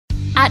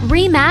At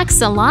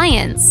REMAX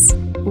Alliance,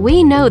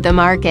 we know the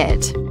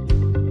market.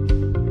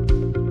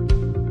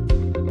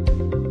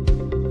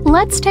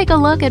 Let's take a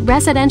look at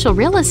residential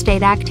real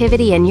estate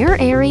activity in your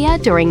area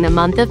during the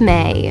month of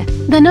May.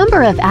 The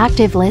number of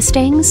active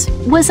listings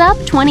was up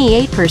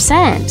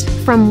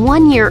 28% from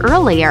 1 year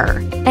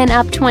earlier and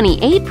up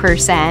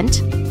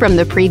 28% from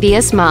the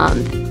previous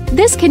month.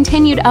 This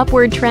continued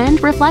upward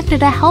trend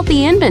reflected a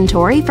healthy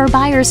inventory for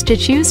buyers to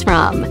choose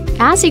from.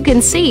 As you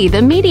can see,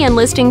 the median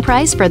listing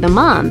price for the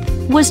month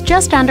was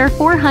just under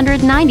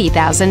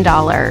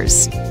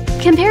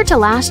 $490,000. Compared to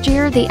last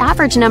year, the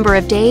average number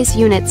of days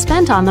units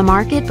spent on the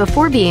market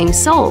before being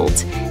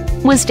sold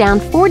was down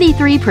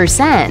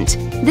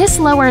 43%. This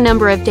lower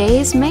number of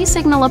days may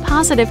signal a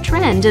positive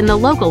trend in the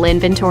local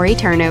inventory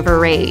turnover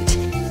rate.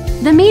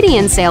 The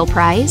median sale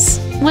price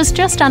was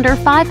just under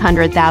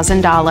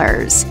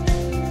 $500,000.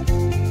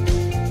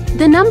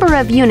 The number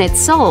of units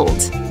sold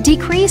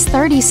decreased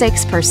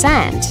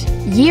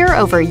 36% year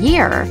over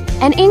year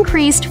and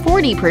increased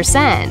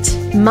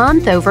 40%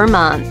 month over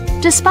month.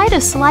 Despite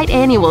a slight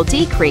annual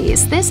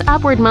decrease, this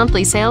upward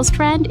monthly sales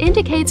trend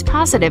indicates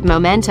positive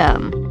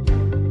momentum.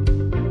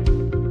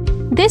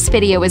 This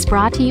video is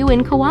brought to you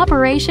in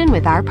cooperation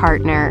with our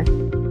partner.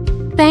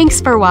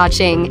 Thanks for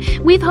watching.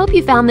 We hope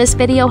you found this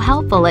video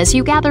helpful as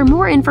you gather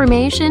more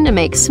information to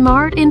make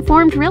smart,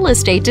 informed real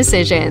estate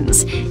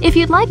decisions. If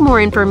you'd like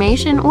more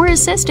information or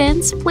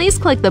assistance, please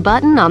click the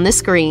button on the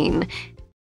screen.